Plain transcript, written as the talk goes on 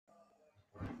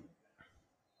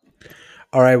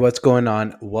All right, what's going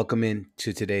on? Welcome in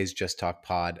to today's Just Talk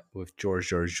Pod with George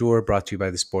Jour, brought to you by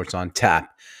the Sports on Tap.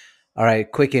 All right,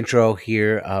 quick intro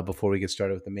here before we get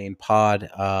started with the main pod.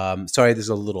 Sorry, this is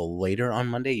a little later on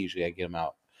Monday. Usually I get them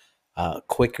out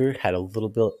quicker. Had a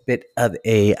little bit of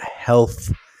a health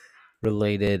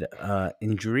related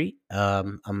injury.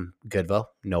 I'm good though,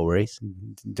 no worries.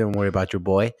 Don't worry about your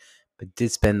boy. But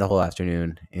did spend the whole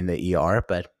afternoon in the ER,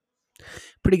 but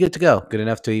pretty good to go. Good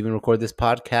enough to even record this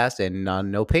podcast and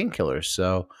no painkillers.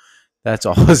 So that's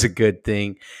always a good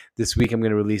thing. This week, I'm going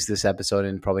to release this episode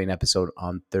and probably an episode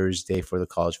on Thursday for the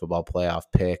college football playoff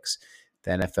picks,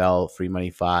 the NFL free money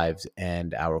fives,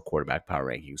 and our quarterback power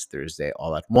rankings Thursday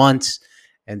all at once.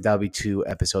 And that'll be 2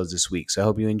 episodes this week. So I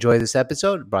hope you enjoy this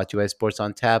episode. Brought to you by Sports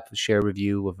on Tap. Share a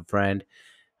review with a friend.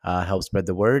 Help spread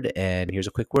the word. And here's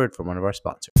a quick word from one of our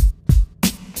sponsors.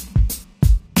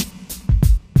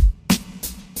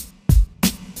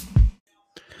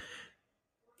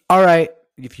 All right.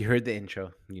 If you heard the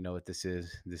intro, you know what this is.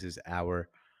 This is our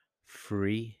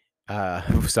free,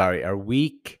 our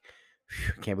week.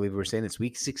 I can't believe we're saying this.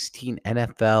 Week 16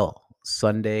 NFL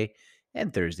Sunday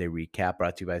and Thursday recap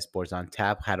brought to you by Sports on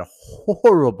Tap. Had a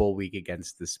horrible week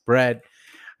against the spread.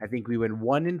 I think we went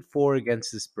 1-4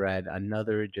 against the spread.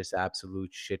 Another just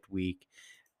absolute shit week.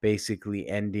 Basically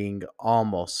ending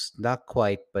almost, not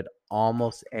quite, but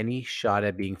almost any shot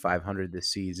at being 500 this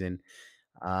season,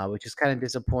 which is kind of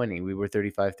disappointing. We were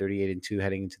 35, 38-2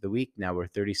 heading into the week. Now we're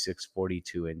 36,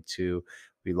 42-2.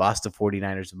 We lost the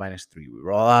 49ers -3. We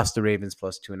lost the Ravens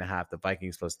 +2.5, the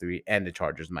Vikings +3, and the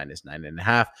Chargers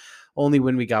 -9.5. Only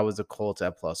win we got was the Colts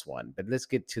at +1. But let's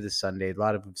get to the Sunday. A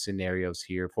lot of scenarios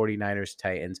here. 49ers,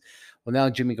 Titans. Well, now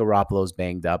Jimmy Garoppolo's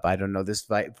banged up. I don't know. This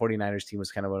 49ers team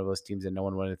was kind of one of those teams that no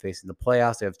one wanted to face in the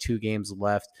playoffs. They have 2 games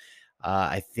left.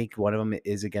 I think one of them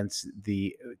is against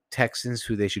the Texans,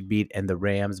 who they should beat, and the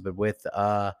Rams. But with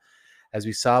as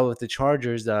we saw with the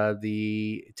Chargers,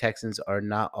 the Texans are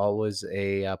not always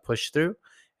a push through.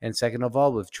 And second of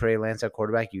all, with Trey Lance at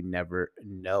quarterback, you never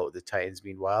know. The Titans,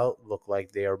 meanwhile, look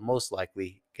like they are most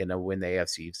likely going to win the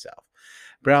AFC South.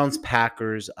 Browns,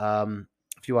 Packers.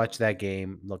 If you watch that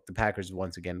game, look, the Packers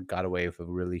once again got away with a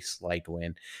really slight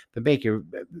win. But Baker,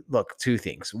 look, 2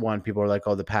 things. One, people are like,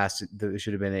 oh, there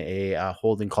should have been a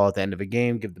holding call at the end of a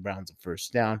game, give the Browns a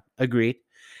first down. Agreed.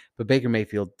 But Baker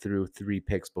Mayfield threw 3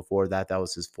 picks before that. That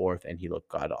was his 4th, and he looked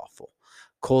god-awful.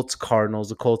 Colts, Cardinals.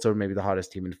 The Colts are maybe the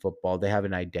hottest team in football. They have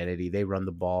an identity. They run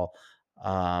the ball.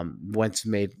 Wentz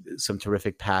made some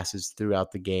terrific passes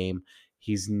throughout the game.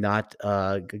 He's not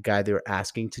a guy they're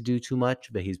asking to do too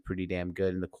much, but he's pretty damn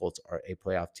good, and the Colts are a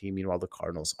playoff team. Meanwhile, the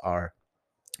Cardinals are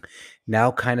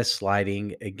now kind of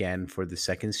sliding again for the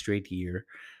second straight year.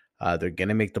 They're going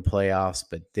to make the playoffs,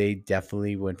 but they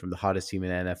definitely went from the hottest team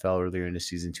in the NFL earlier in the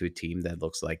season to a team that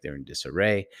looks like they're in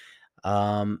disarray.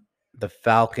 The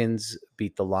Falcons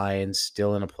beat the Lions,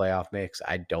 still in a playoff mix.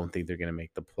 I don't think they're going to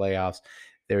make the playoffs.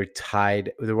 They're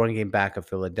tied. They're 1 game back of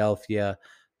Philadelphia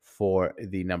for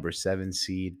the number 7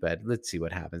 seed, but let's see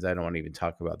what happens. I don't want to even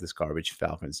talk about this garbage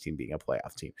Falcons team being a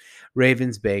playoff team.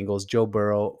 Ravens, Bengals, Joe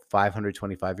Burrow,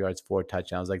 525 yards, 4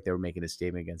 touchdowns, like they were making a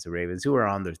statement against the Ravens, who are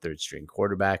on their 3rd string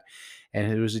quarterback.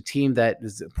 And it was a team that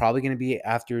is probably going to be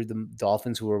after the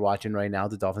Dolphins, who we're watching right now.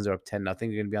 The Dolphins are up 10-0. They're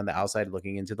going to be on the outside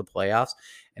looking into the playoffs,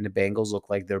 and the Bengals look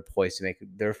like they're poised to make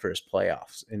their first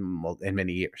playoffs in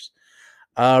many years.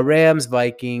 Rams,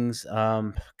 Vikings.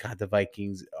 God, the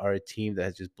Vikings are a team that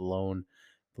has just blown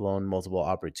multiple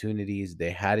opportunities.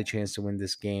 They had a chance to win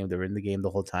this game. They were in the game the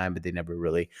whole time, but they never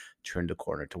really turned a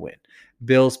corner to win.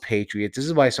 Bills, Patriots. This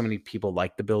is why so many people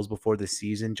liked the Bills before the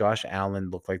season. Josh Allen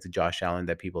looked like the Josh Allen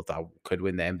that people thought could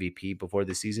win the MVP before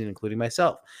the season, including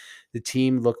myself. The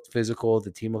team looked physical.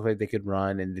 The team looked like they could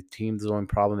run, and the team's only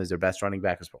problem is their best running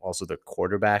back is also their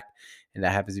quarterback, and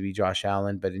that happens to be Josh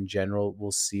Allen. But in general,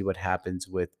 we'll see what happens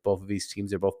with both of these teams.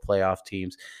 They're both playoff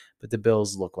teams, but the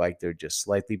Bills look like they're just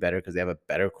slightly better because they have a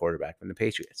better quarterback than the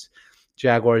Patriots.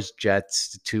 Jaguars,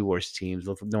 Jets, the 2 worst teams.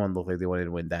 No one looked like they wanted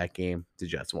to win that game. The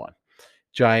Jets won.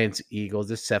 Giants, Eagles.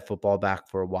 This set football back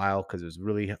for a while because it was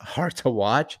really hard to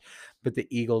watch. But the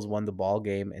Eagles won the ball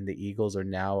game, and the Eagles are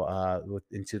now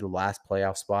into the last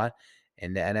playoff spot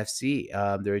in the NFC.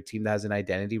 They're a team that has an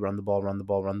identity: run the ball, run the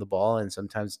ball, run the ball. And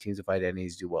sometimes teams with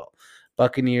identities do well.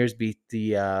 Buccaneers beat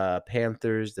the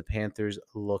Panthers. The Panthers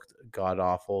looked god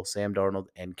awful. Sam Darnold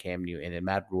and Cam Newton in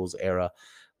Matt Rule's era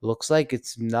looks like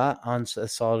it's not on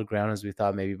as solid ground as we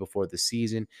thought maybe before the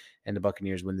season, and the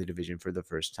Buccaneers win the division for the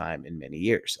first time in many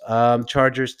years.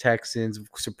 Chargers, Texans,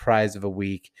 surprise of a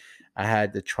week. I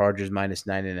had the Chargers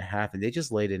 -9.5, and they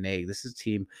just laid an egg. This is a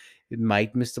team,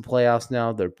 might miss the playoffs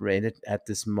now. They're in it at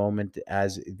this moment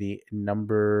as the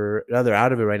number. No, they're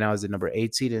out of it right now as the number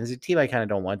 8 seed, and as a team, I kind of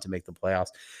don't want to make the playoffs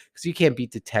because you can't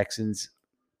beat the Texans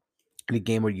in a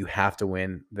game where you have to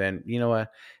win. Then you know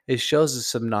what? It shows us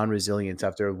some non-resilience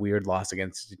after a weird loss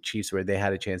against the Chiefs where they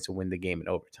had a chance to win the game in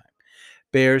overtime.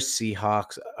 Bears,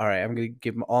 Seahawks. All right, I'm going to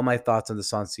give all my thoughts on the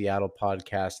Sun Seattle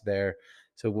podcast there.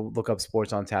 So we'll look up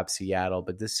Sports on Tap Seattle.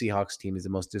 But this Seahawks team is the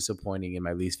most disappointing and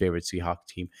my least favorite Seahawks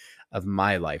team of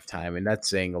my lifetime. And that's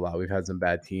saying a lot. We've had some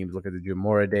bad teams. Look at the Jim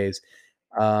Mora days.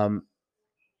 Um,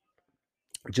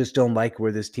 just don't like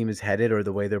where this team is headed or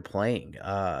the way they're playing.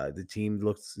 The team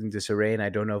looks in disarray, and I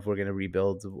don't know if we're going to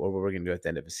rebuild or what we're going to do at the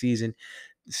end of the season.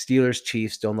 Steelers,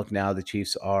 Chiefs, don't look now. The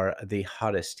Chiefs are the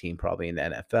hottest team probably in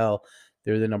the NFL.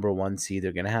 They're the number 1 seed.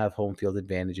 They're going to have home field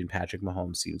advantage, and Patrick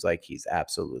Mahomes seems like he's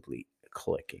absolutely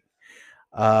clicking.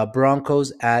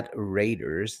 Broncos at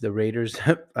Raiders. The Raiders,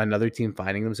 another team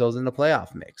finding themselves in the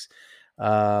playoff mix.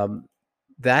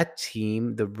 That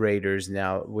team, the Raiders,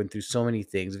 now went through so many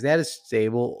things. If they had a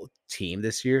stable team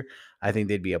this year, I think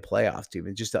they'd be a playoff team.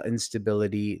 And just the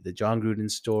instability, the John Gruden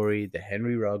story, the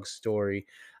Henry Ruggs story,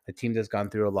 a team that's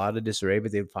gone through a lot of disarray,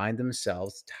 but they find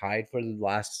themselves tied for the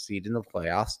last seed in the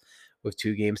playoffs with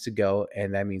 2 games to go,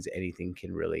 and that means anything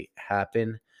can really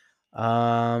happen.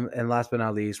 And last but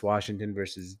not least, Washington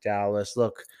versus Dallas.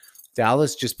 Look,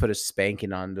 Dallas just put a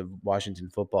spanking on the Washington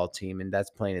football team, and that's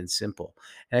plain and simple.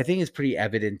 And I think it's pretty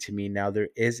evident to me now there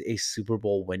is a Super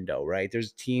Bowl window, right?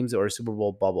 There's teams or a Super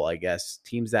Bowl bubble, I guess,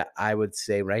 teams that I would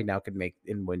say right now could make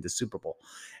and win the Super Bowl.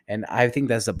 And I think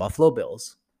that's the Buffalo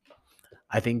Bills.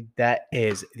 I think that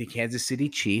is the Kansas City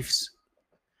Chiefs.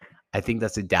 I think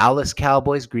that's the Dallas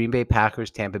Cowboys, Green Bay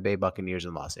Packers, Tampa Bay Buccaneers,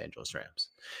 and Los Angeles Rams.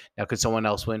 Now, could someone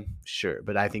else win? Sure.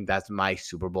 But I think that's my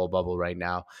Super Bowl bubble right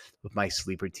now, with my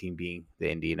sleeper team being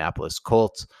the Indianapolis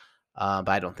Colts. But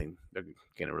I don't think they're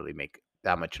going to really make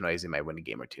that much noise. They might win a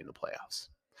game or 2 in the playoffs.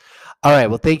 All right.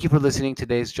 Well, thank you for listening to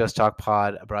today's Just Talk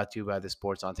Pod, brought to you by the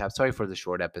Sports on Tap. Sorry for the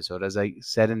short episode. As I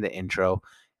said in the intro,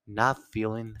 not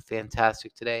feeling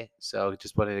fantastic today. So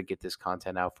just wanted to get this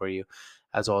content out for you.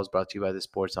 As always, brought to you by the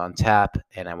Sports on Tap.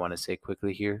 And I want to say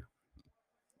quickly here,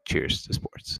 cheers to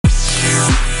sports.